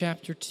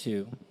chapter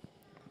 2,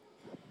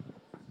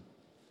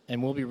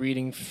 and we'll be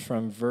reading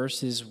from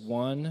verses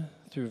 1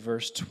 through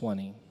verse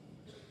 20.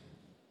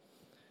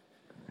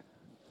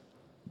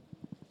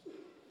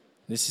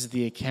 This is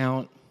the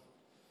account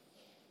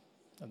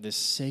of this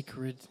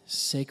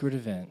sacred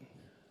event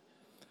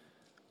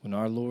when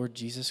our Lord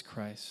Jesus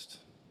Christ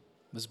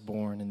was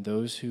born, and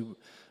those who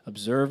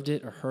observed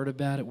it or heard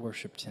about it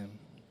worshiped him.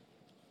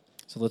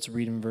 So let's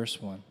read in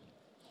verse 1.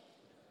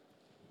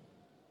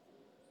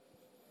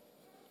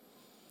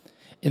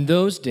 In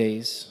those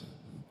days,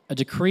 a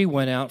decree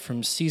went out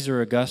from Caesar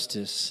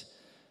Augustus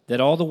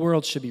that all the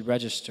world should be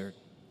registered.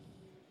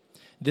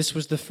 This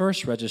was the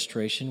first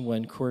registration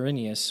when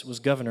Quirinius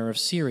was governor of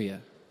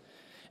Syria,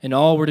 and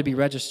all were to be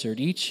registered,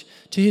 each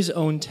to his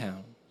own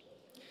town.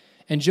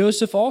 And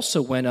Joseph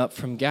also went up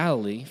from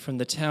Galilee, from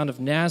the town of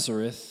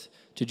Nazareth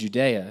to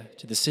Judea,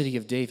 to the city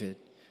of David,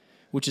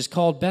 which is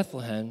called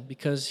Bethlehem,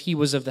 because he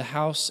was of the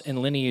house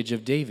and lineage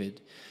of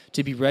David,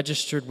 to be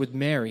registered with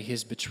Mary,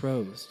 his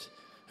betrothed,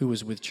 who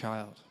was with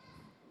child.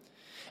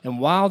 And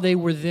while they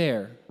were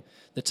there,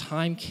 the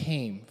time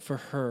came for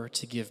her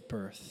to give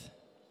birth.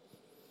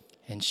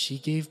 And she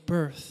gave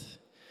birth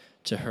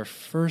to her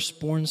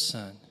firstborn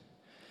son,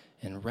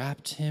 and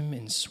wrapped him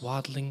in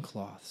swaddling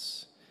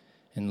cloths,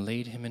 and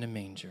laid him in a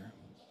manger,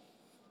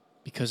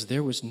 because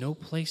there was no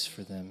place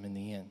for them in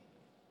the inn.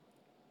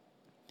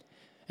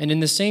 And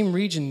in the same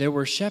region there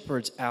were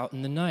shepherds out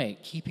in the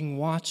night, keeping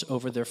watch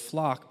over their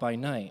flock by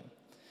night.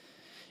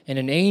 And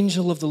an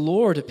angel of the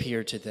Lord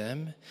appeared to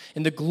them,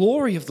 and the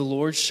glory of the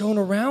Lord shone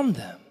around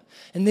them,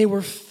 and they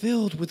were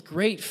filled with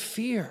great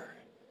fear.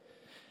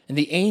 And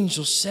the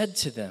angel said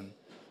to them,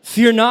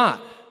 "Fear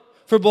not,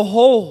 for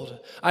behold,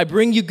 I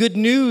bring you good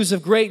news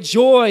of great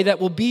joy that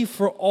will be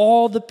for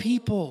all the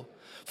people.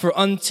 For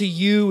unto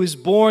you is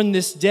born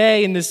this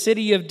day in the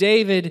city of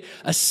David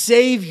a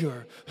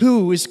Savior,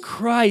 who is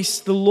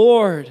Christ the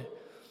Lord.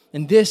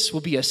 And this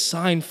will be a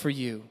sign for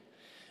you.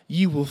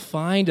 You will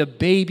find a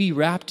baby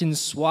wrapped in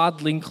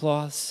swaddling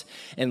cloths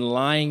and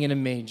lying in a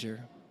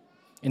manger."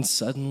 And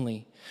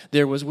suddenly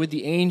there was with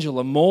the angel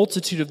a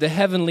multitude of the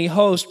heavenly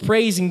host,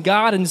 praising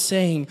God and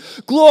saying,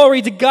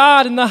 "Glory to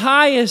God in the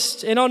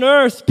highest, and on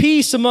earth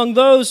peace among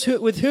those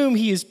with whom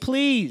he is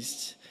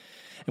pleased."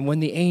 And when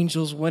the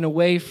angels went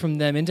away from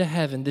them into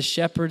heaven, the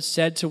shepherds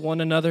said to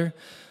one another,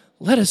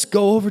 "Let us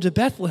go over to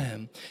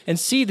Bethlehem and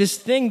see this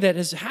thing that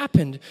has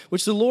happened,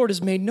 which the Lord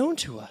has made known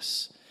to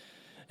us."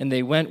 And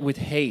they went with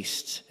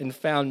haste and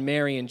found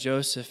Mary and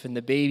Joseph and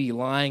the baby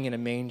lying in a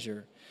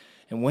manger.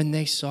 And when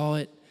they saw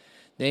it,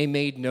 they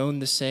made known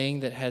the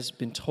saying that has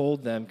been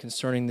told them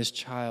concerning this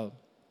child.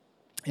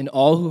 And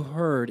all who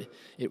heard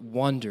it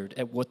wondered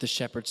at what the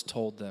shepherds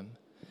told them.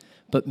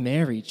 But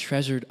Mary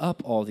treasured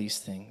up all these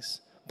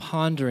things,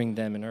 pondering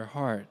them in her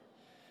heart.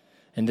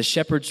 And the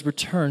shepherds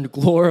returned,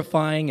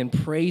 glorifying and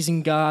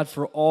praising God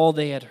for all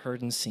they had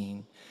heard and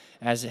seen,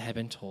 as it had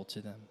been told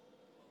to them.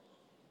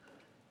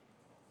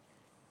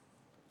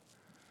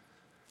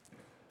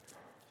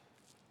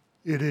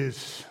 It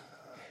is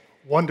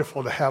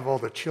wonderful to have all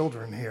the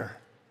children here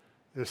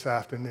this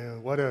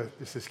afternoon.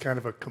 This is kind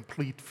of a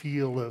complete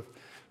feel of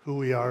who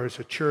we are as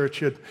a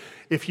church.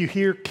 If you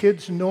hear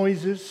kids'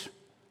 noises,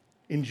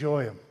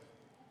 enjoy them.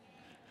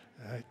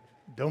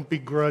 Don't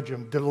begrudge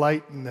them.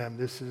 Delight in them.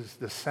 This is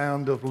the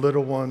sound of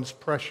little ones,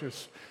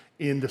 precious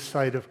in the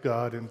sight of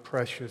God and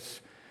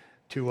precious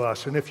to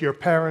us. And if your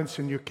parents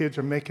and your kids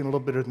are making a little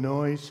bit of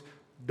noise,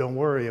 don't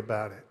worry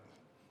about it.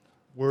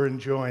 We're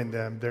enjoying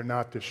them. They're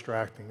not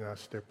distracting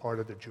us. They're part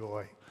of the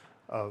joy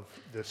of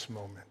this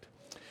moment.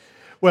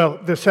 Well,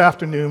 this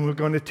afternoon, we're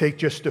going to take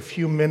just a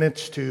few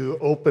minutes to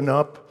open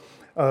up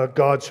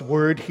God's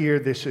Word here.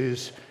 This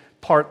is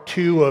part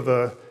 2 of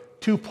a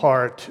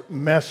two-part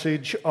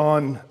message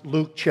on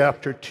Luke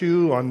chapter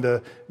 2, on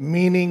the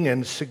meaning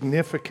and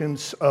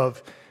significance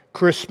of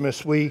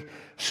Christmas. We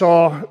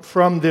saw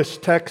from this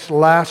text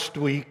last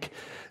week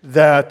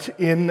that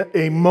in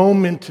a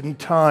moment in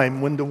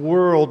time when the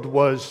world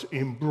was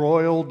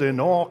embroiled in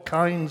all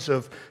kinds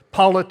of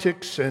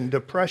politics and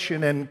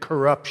oppression and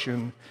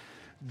corruption,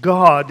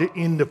 God,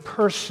 in the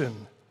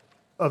person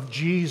of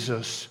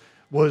Jesus,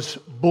 was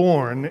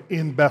born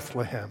in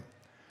Bethlehem.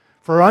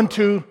 "For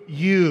unto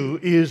you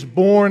is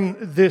born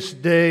this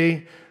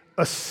day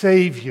a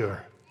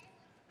Savior,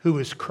 who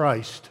is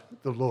Christ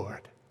the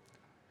Lord.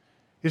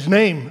 His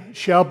name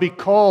shall be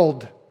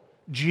called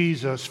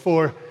Jesus,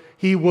 for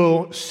he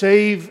will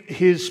save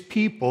his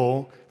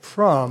people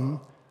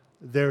from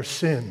their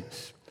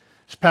sins."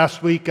 This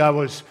past week I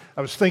was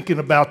thinking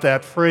about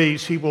that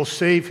phrase, "he will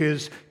save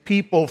his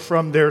people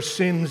from their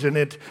sins," and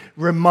it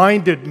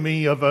reminded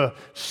me of a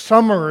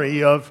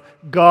summary of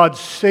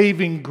God's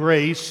saving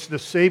grace, the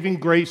saving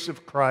grace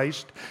of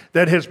Christ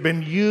that has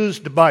been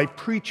used by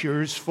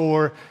preachers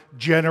for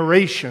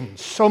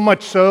generations. So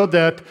much so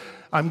that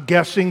I'm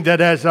guessing that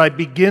as I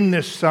begin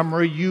this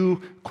summary,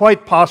 you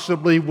quite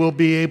possibly will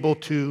be able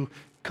to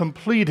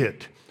complete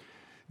it.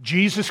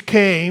 Jesus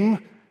came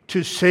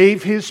to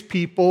save his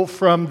people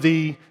from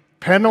the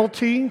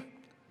penalty,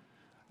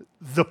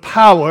 the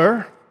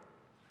power,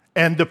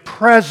 and the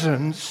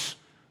presence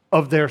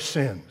of their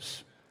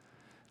sins.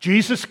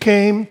 Jesus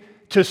came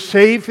to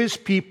save his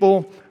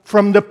people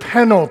from the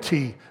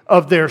penalty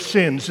of their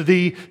sins,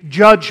 the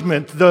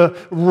judgment, the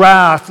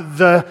wrath,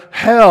 the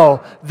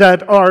hell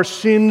that our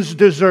sins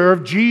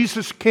deserve.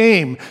 Jesus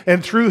came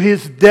and through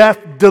his death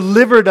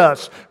delivered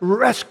us,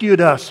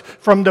 rescued us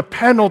from the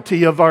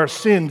penalty of our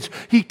sins.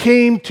 He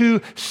came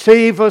to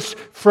save us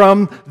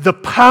from the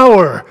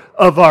power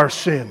of our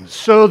sins,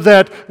 so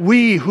that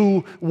we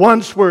who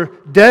once were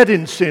dead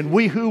in sin,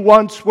 we who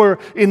once were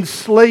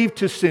enslaved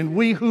to sin,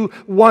 we who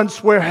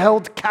once were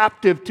held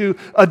captive to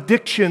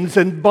addictions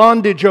and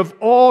bondage of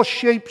all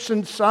shapes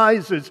and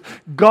sizes,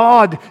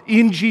 God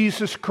in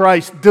Jesus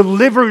Christ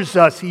delivers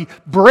us. He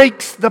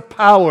breaks the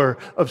power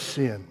of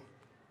sin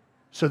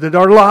so that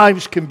our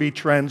lives can be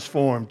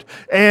transformed.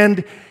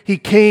 And he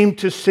came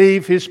to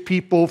save his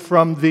people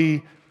from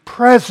the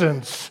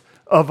presence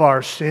of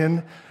our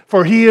sin,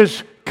 for he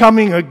is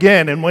coming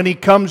again, and when he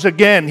comes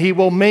again, he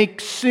will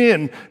make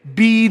sin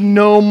be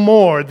no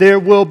more. There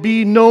will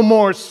be no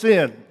more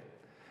sin.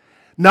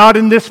 Not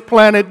in this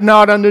planet,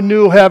 not on the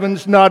new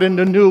heavens, not in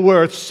the new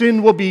earth.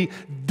 Sin will be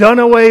done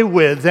away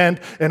with, and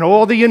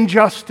all the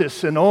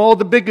injustice and all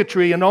the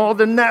bigotry and all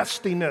the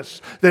nastiness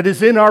that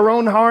is in our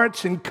own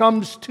hearts and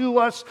comes to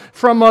us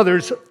from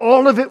others,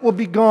 all of it will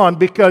be gone,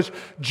 because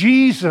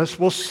Jesus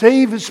will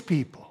save his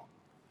people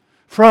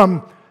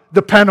from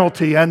the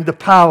penalty and the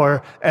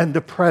power and the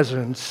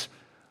presence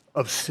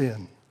of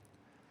sin.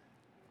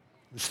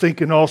 I was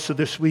thinking also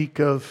this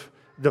week of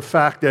the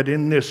fact that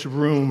in this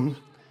room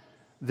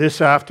this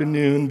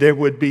afternoon there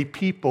would be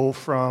people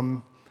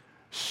from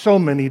so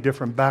many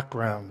different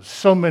backgrounds,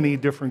 so many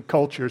different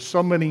cultures,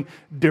 so many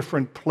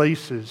different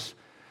places.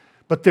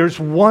 But there's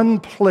one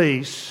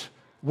place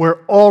where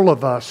all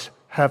of us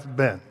have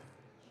been.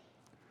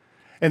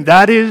 And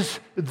that is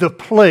the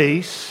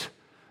place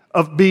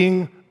of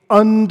being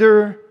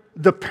under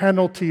the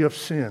penalty of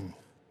sin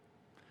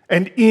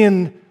and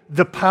in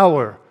the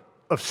power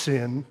of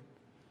sin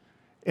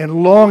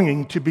and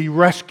longing to be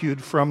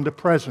rescued from the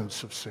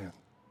presence of sin.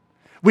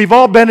 We've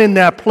all been in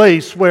that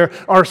place where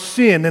our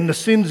sin and the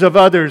sins of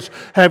others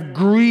have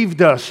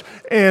grieved us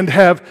and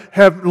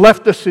have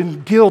left us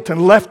in guilt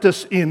and left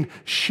us in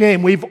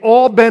shame. We've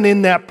all been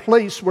in that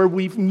place where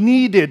we've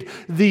needed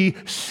the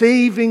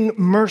saving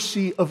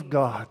mercy of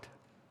God.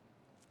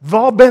 We've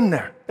all been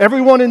there.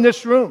 Everyone in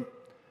this room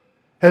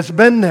has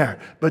been there,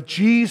 but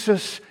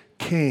Jesus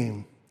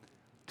came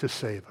to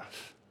save us.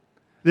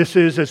 This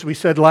is, as we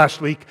said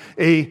last week,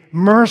 a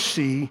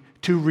mercy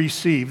to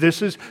receive.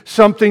 This is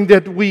something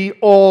that we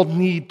all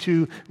need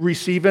to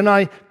receive, and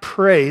I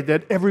pray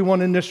that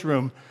everyone in this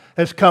room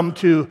has come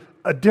to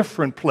a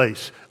different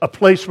place, a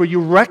place where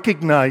you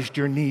recognized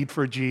your need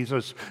for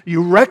Jesus,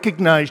 you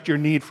recognized your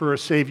need for a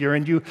Savior,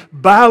 and you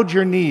bowed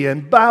your knee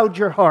and bowed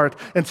your heart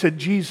and said,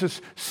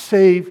 Jesus,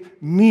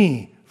 save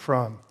me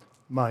from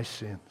my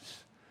sins.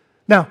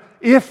 Now,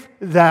 if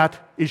that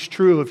is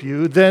true of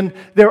you, then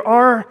there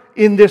are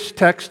in this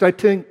text, I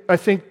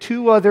think,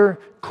 two other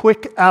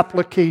quick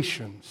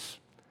applications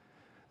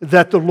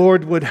that the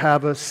Lord would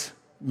have us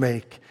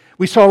make.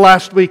 We saw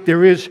last week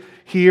there is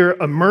here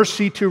a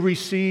mercy to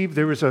receive,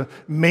 there is a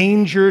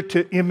manger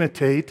to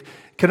imitate.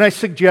 Can I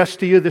suggest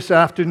to you this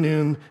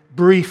afternoon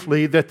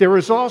briefly that there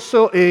is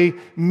also a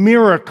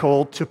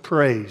miracle to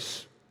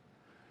praise?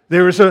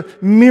 There is a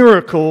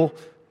miracle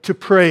to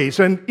praise.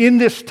 And in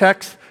this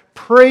text,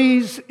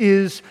 praise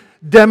is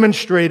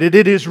demonstrated.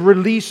 It is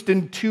released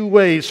in two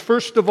ways.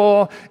 First of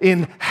all,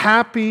 in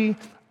happy,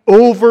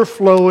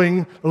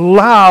 overflowing,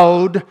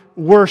 loud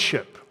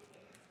worship.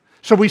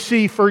 So we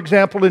see, for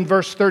example, in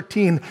verse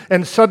 13,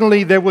 and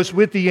suddenly there was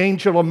with the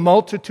angel a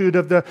multitude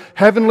of the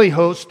heavenly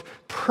host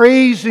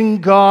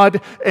praising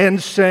God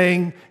and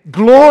saying,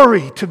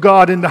 glory to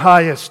God in the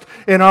highest,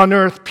 and on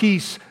earth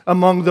peace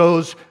among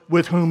those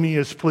with whom he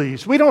is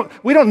pleased. We don't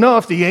know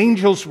if the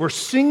angels were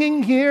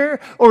singing here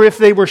or if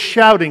they were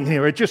shouting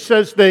here. It just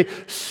says they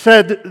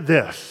said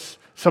this.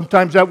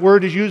 Sometimes that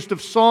word is used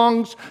of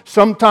songs,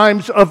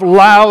 sometimes of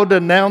loud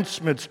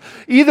announcements.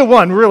 Either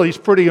one really is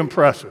pretty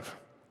impressive.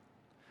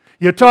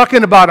 You're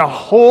talking about a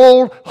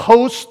whole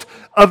host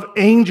of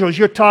angels.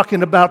 You're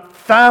talking about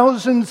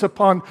thousands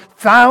upon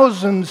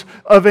thousands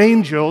of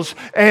angels,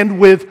 and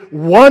with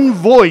one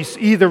voice,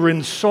 either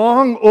in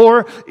song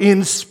or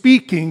in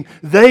speaking,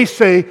 they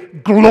say,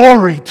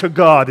 glory to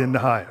God in the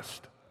highest.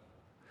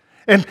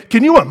 And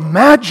can you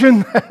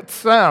imagine that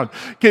sound?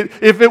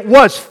 If it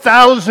was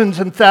thousands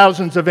and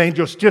thousands of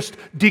angels just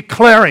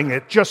declaring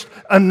it, just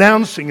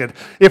announcing it,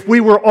 if we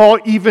were all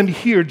even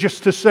here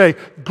just to say,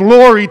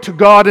 glory to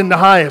God in the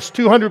highest,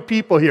 200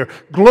 people here,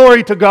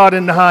 glory to God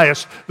in the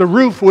highest, the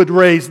roof would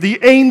raise. The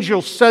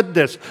angels said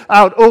this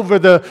out over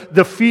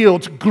the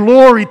fields,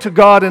 glory to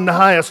God in the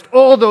highest.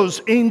 All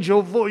those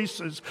angel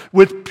voices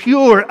with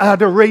pure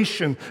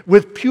adoration,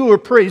 with pure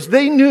praise.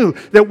 They knew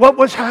that what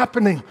was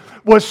happening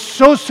was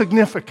so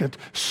significant,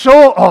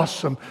 so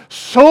awesome,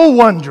 so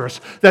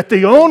wondrous, that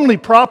the only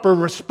proper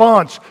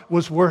response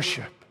was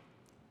worship.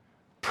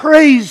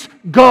 Praise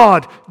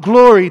God.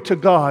 Glory to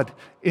God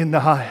in the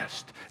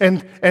highest.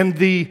 And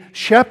the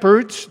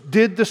shepherds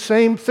did the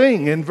same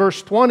thing in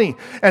verse 20.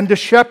 And the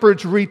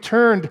shepherds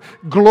returned,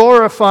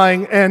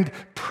 glorifying and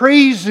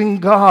praising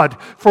God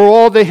for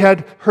all they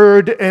had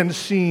heard and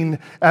seen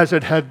as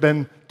it had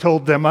been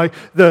told them.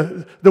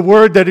 The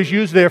word that is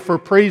used there for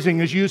praising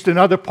is used in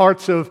other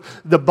parts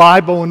of the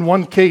Bible. In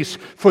one case,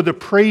 for the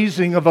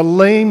praising of a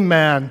lame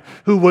man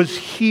who was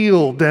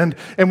healed. And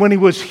when he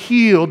was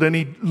healed, and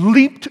he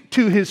leaped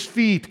to his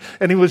feet,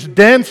 and he was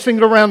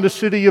dancing around the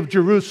city of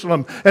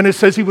Jerusalem. And it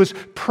says he was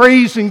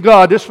praising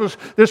God.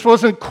 This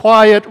wasn't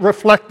quiet,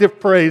 reflective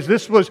praise.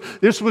 This was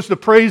the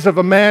praise of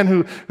a man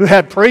who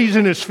had praise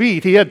in his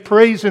feet. He had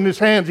praise in his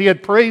hands. He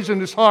had praise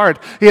in his heart.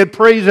 He had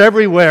praise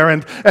everywhere.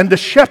 And the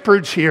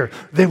shepherds here,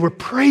 they were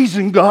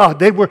praising God.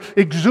 They were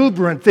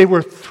exuberant. They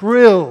were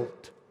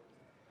thrilled.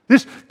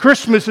 This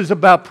Christmas is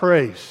about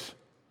praise.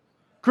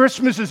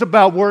 Christmas is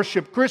about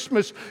worship.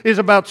 Christmas is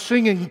about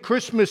singing.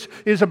 Christmas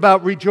is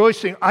about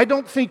rejoicing. I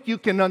don't think you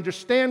can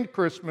understand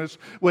Christmas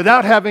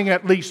without having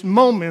at least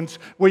moments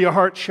where your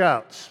heart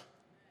shouts.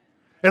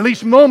 At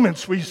least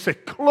moments where you say,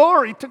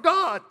 glory to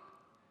God.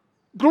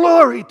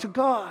 Glory to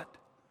God.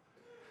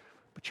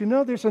 But you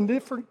know, there's a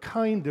different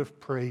kind of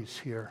praise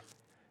here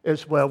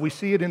as well. We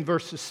see it in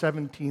verses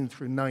 17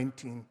 through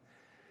 19.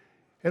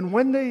 And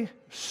when they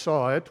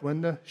saw it,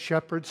 when the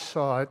shepherds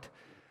saw it,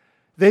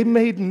 they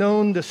made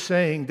known the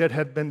saying that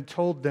had been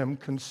told them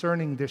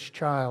concerning this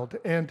child.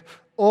 And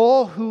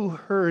all who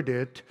heard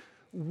it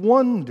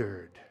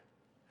wondered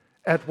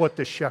at what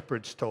the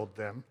shepherds told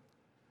them.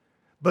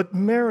 But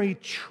Mary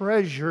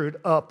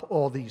treasured up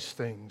all these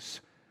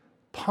things,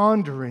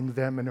 pondering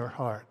them in her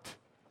heart.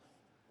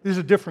 This is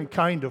a different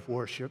kind of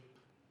worship.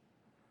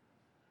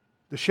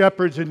 The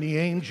shepherds and the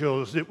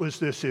angels, it was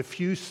this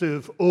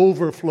effusive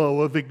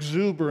overflow of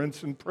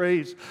exuberance and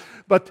praise.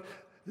 But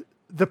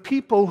the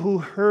people who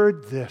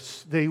heard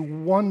this, they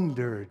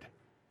wondered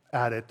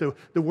at it.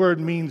 The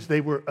word means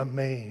they were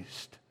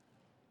amazed.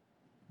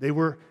 They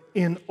were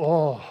in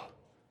awe.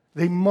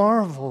 They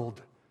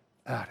marveled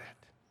at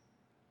it.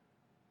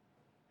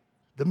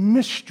 The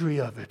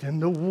mystery of it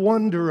and the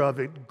wonder of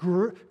it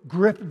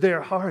gripped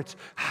their hearts.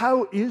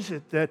 How is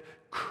it that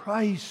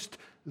Christ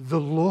the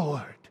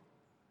Lord,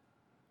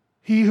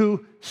 He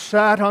who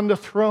sat on the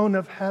throne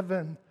of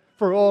heaven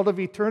for all of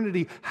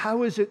eternity,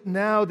 how is it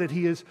now that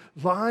He is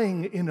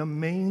lying in a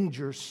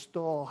manger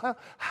stall?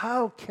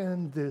 How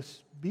can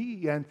this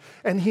be?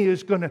 And He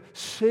is going to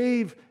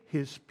save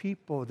His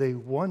people. They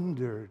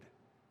wondered.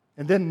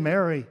 And then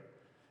Mary,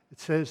 it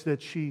says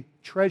that she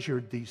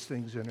treasured these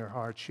things in her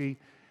heart.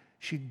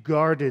 She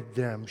guarded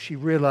them. She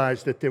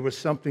realized that there was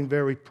something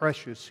very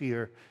precious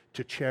here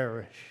to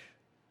cherish.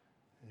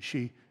 And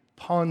she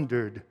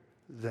pondered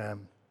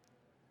them.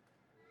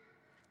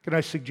 Can I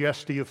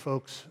suggest to you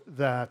folks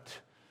that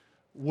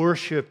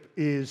worship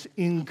is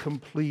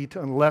incomplete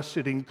unless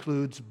it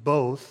includes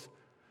both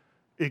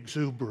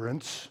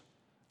exuberance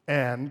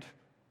and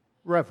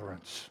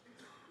reverence?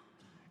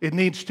 It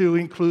needs to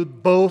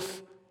include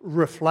both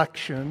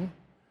reflection,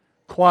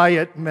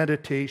 quiet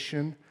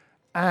meditation,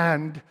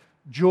 and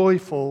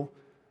joyful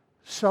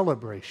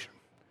celebration.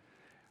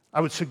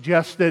 I would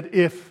suggest that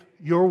if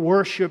your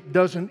worship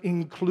doesn't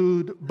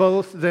include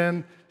both,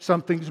 then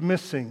something's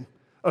missing.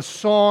 A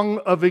song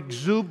of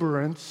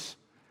exuberance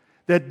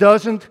that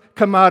doesn't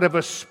come out of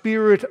a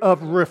spirit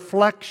of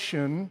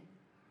reflection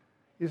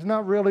is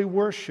not really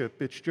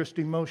worship, it's just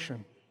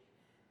emotion.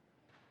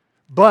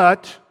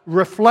 But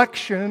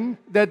reflection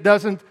that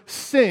doesn't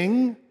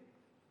sing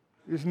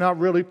is not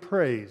really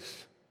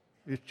praise,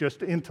 it's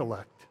just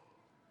intellect.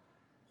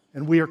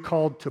 And we are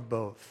called to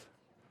both.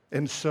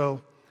 And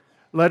so,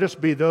 let us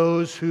be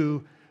those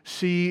who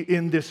see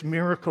in this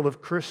miracle of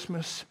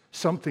Christmas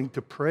something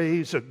to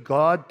praise, a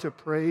God to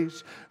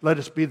praise. Let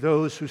us be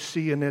those who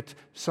see in it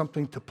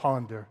something to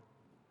ponder,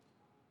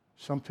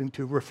 something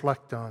to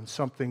reflect on,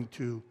 something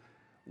to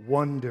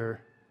wonder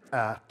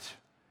at.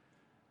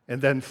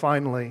 And then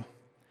finally,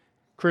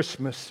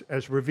 Christmas,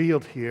 as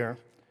revealed here,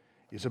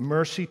 is a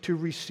mercy to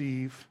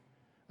receive,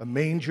 a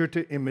manger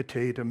to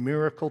imitate, a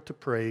miracle to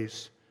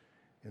praise,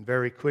 and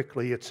very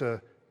quickly, it's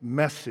a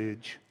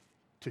message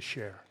to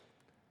share.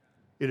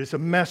 It is a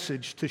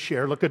message to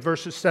share. Look at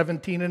verses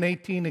 17 and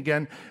 18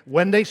 again.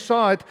 When they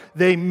saw it,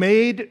 they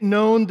made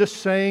known the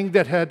saying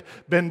that had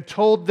been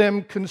told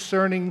them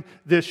concerning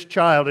this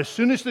child. As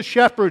soon as the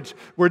shepherds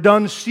were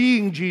done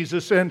seeing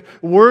Jesus and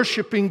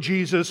worshiping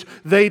Jesus,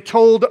 they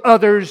told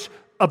others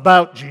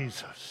about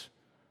Jesus.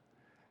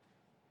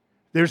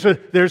 There's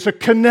a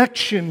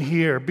connection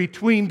here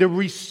between the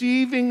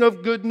receiving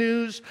of good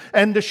news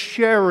and the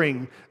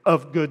sharing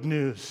of good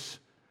news.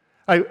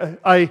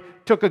 I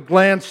took a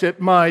glance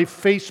at my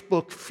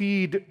Facebook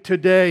feed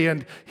today,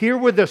 and here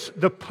were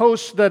the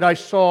posts that I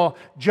saw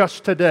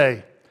just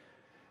today.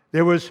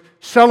 There was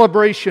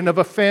celebration of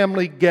a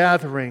family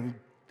gathering,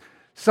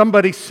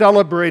 somebody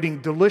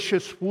celebrating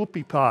delicious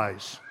whoopie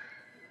pies,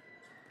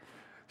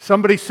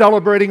 somebody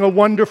celebrating a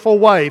wonderful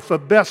wife, a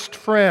best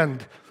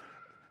friend,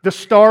 the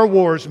Star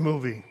Wars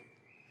movie,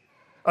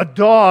 A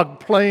dog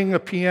playing a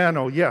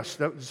piano. Yes,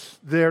 that was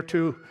there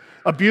too.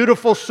 A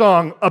beautiful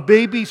song. A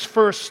baby's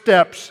first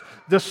steps.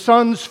 The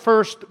son's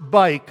first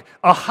bike.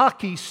 A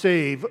hockey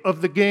save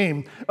of the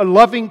game. A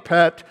loving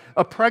pet.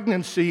 A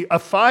pregnancy. A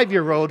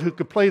 5-year-old who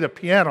could play the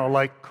piano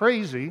like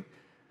crazy.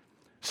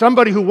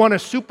 Somebody who won a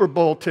Super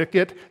Bowl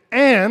ticket.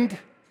 And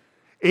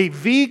a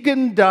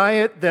vegan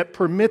diet that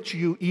permits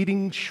you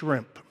eating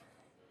shrimp.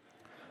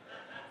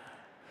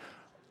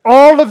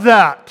 All of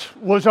that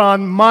was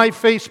on my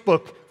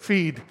Facebook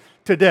feed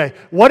today.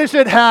 What does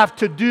it have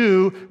to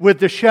do with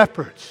the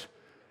shepherds?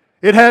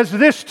 It has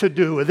this to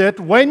do with it.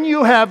 When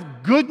you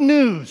have good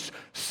news,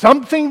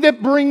 something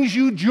that brings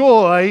you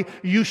joy,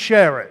 you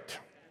share it.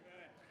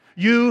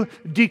 You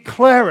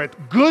declare it.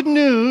 Good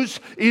news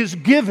is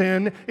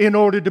given in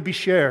order to be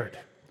shared.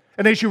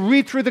 And as you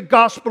read through the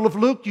Gospel of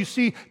Luke, you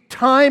see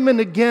time and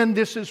again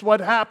this is what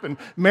happened.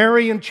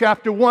 Mary in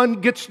chapter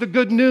 1 gets the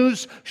good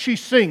news, she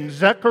sings.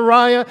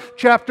 Zechariah,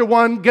 chapter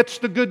 1, gets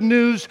the good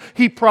news,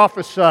 he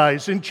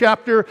prophesies. In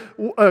chapter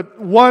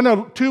 1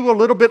 or 2, a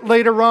little bit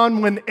later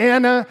on, when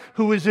Anna,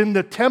 who is in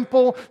the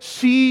temple,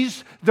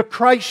 sees the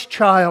Christ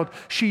child,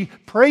 she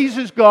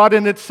praises God,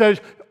 and it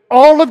says,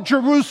 all of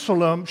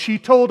Jerusalem, she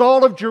told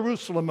all of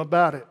Jerusalem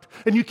about it.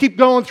 And you keep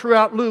going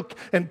throughout Luke,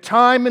 and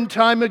time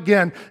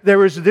again,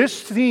 there is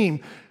this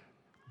theme.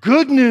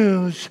 Good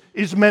news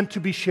is meant to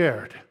be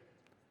shared.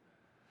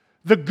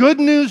 The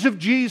good news of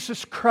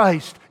Jesus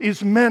Christ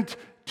is meant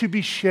to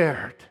be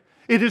shared.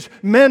 It is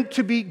meant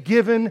to be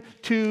given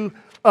to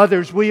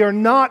others. We are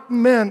not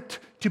meant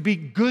to be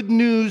good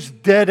news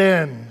dead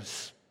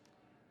ends.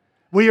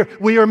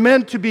 We are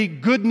meant to be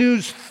good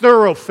news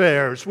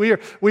thoroughfares. We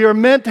are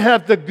meant to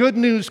have the good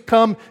news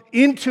come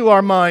into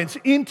our minds,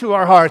 into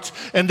our hearts,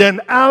 and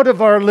then out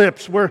of our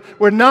lips. We're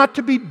not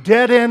to be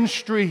dead-end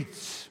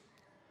streets.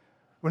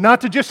 We're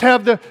not to just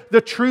have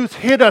the truth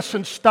hit us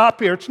and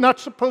stop here. It's not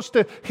supposed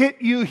to hit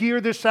you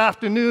here this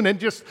afternoon and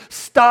just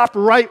stop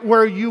right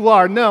where you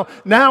are. No,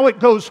 now it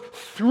goes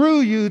through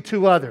you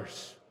to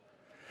others.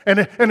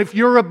 And if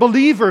you're a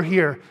believer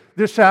here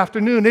this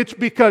afternoon, it's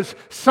because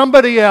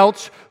somebody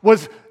else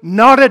was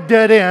not a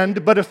dead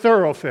end, but a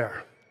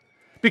thoroughfare.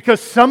 Because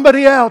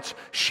somebody else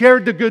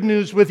shared the good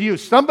news with you.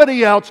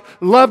 Somebody else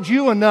loved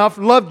you enough,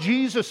 loved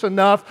Jesus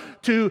enough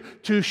to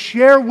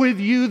share with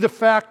you the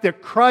fact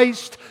that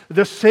Christ,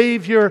 the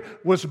Savior,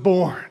 was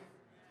born.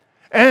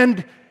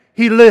 And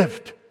He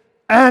lived.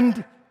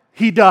 And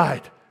He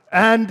died.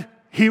 And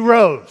He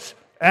rose.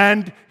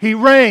 And He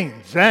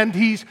reigns, and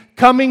He's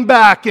coming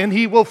back, and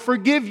He will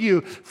forgive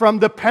you from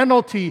the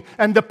penalty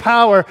and the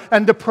power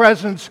and the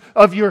presence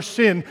of your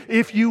sin,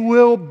 if you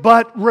will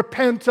but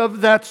repent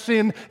of that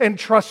sin and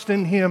trust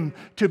in Him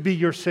to be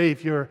your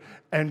Savior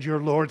and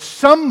your Lord.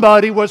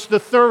 Somebody was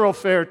the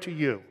thoroughfare to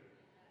you.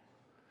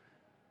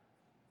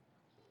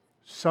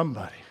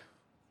 Somebody.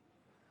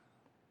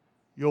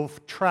 You'll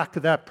track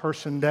that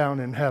person down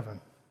in heaven.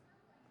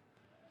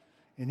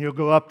 And you'll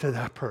go up to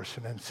that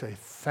person and say,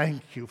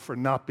 thank you for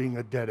not being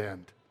a dead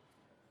end.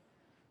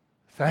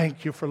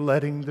 Thank you for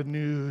letting the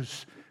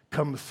news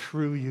come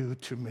through you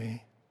to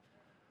me.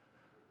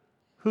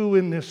 Who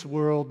in this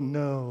world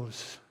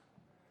knows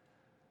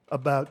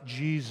about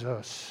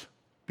Jesus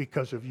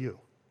because of you?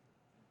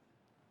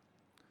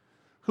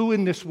 Who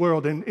in this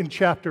world, in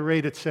chapter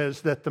 8 it says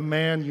that the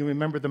man, you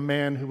remember the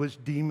man who was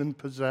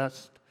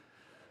demon-possessed,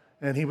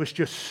 and he was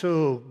just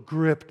so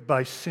gripped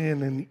by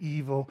sin and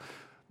evil.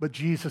 But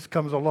Jesus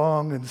comes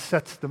along and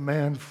sets the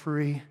man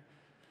free.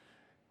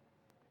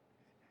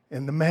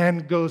 And the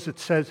man goes, it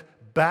says,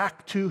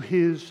 back to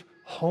his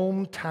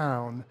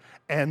hometown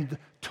and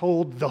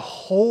told the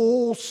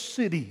whole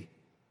city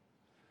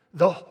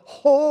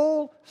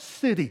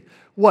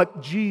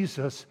what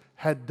Jesus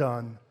had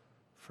done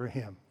for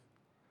him.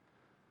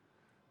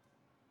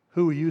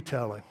 Who are you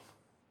telling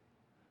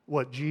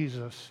what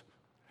Jesus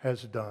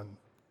has done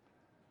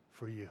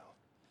for you?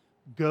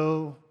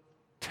 Go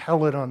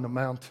tell it on the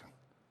mountain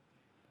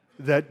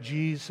that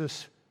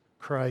Jesus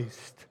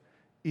Christ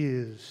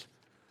is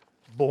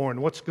born.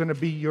 What's going to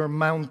be your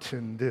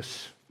mountain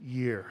this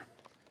year?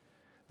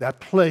 That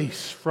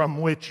place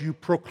from which you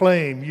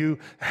proclaim, you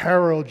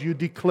herald, you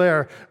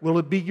declare. Will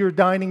it be your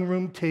dining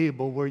room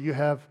table where you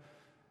have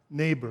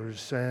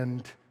neighbors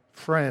and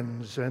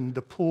friends and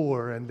the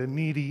poor and the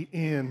needy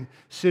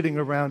sitting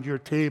around your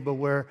table,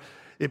 where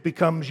it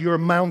becomes your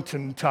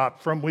mountaintop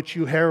from which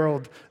you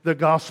herald the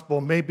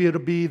gospel? Maybe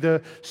it'll be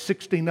the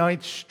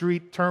 69th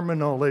Street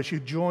terminal as you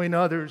join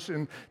others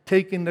in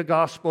taking the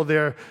gospel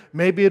there.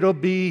 Maybe it'll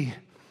be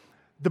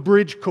the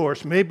bridge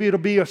course. Maybe it'll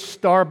be a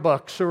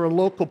Starbucks or a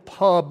local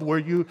pub where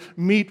you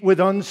meet with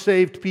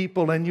unsaved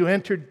people and you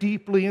enter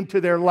deeply into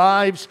their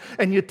lives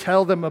and you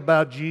tell them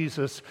about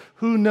Jesus.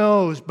 Who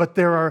knows? But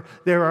there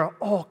are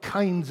all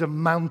kinds of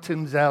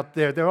mountains out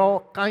there. There are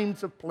all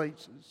kinds of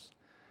places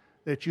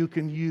that you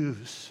can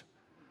use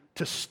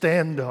to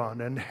stand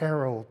on and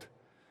herald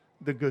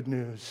the good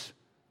news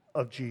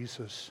of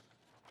Jesus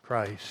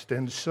Christ.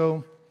 And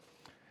so,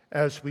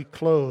 as we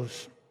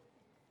close,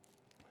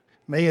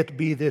 may it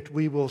be that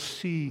we will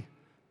see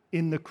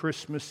in the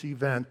Christmas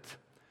event,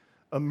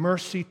 a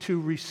mercy to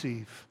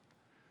receive.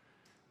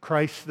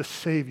 Christ the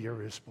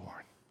Savior is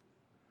born.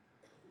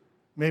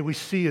 May we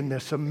see in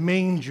this a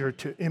manger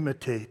to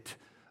imitate,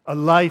 a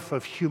life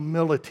of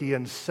humility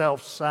and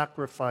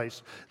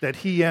self-sacrifice that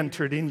he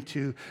entered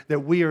into, that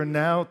we are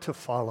now to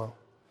follow.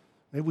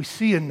 May we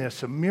see in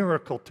this a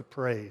miracle to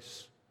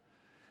praise.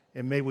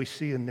 And may we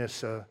see in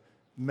this a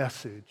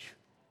message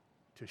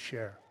to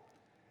share.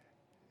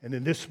 And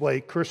in this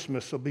way,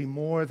 Christmas will be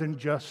more than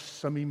just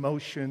some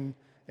emotion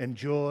and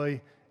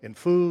joy and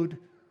food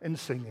and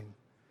singing.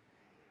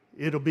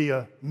 It'll be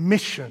a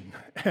mission,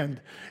 and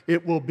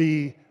it will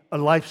be a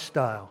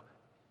lifestyle,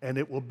 and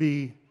it will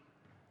be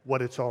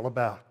what it's all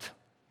about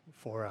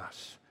for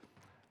us.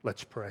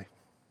 Let's pray.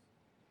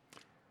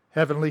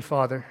 Heavenly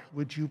Father,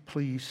 would you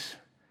please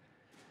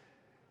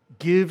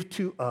give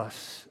to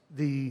us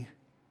the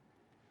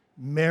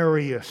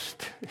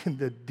merriest, in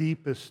the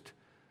deepest,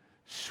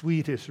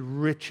 sweetest,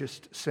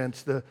 richest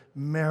sense, the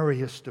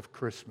merriest of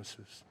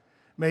Christmases.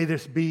 May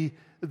this be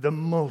the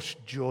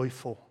most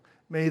joyful.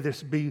 May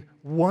this be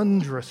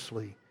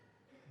wondrously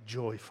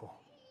joyful.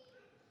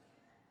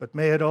 But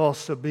may it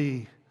also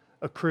be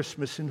a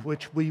Christmas in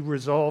which we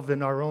resolve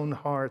in our own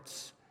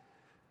hearts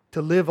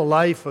to live a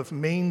life of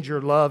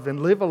manger love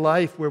and live a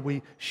life where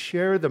we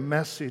share the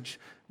message.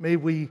 May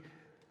we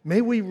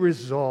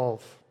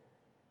resolve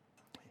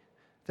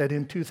that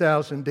in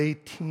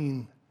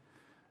 2018,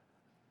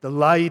 the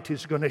light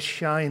is going to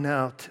shine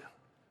out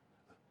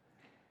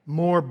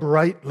more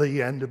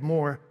brightly and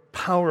more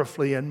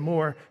powerfully and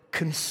more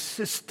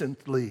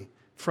consistently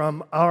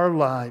from our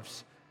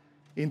lives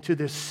into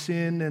this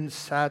sin and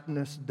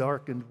sadness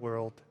darkened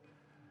world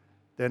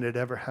than it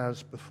ever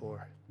has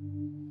before.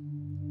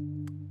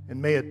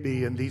 And may it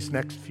be in these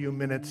next few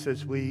minutes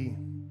as we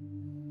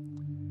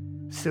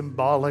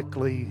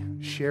symbolically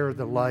share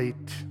the light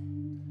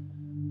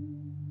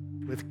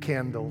with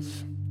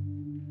candles,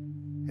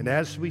 and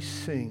as we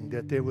sing,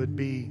 that there would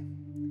be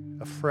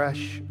a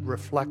fresh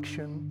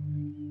reflection,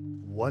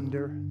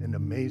 wonder, and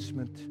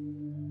amazement,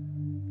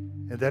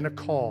 and then a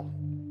call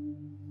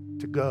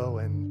to go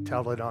and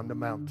tell it on the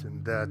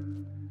mountain that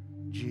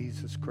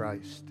Jesus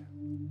Christ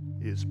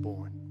is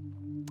born.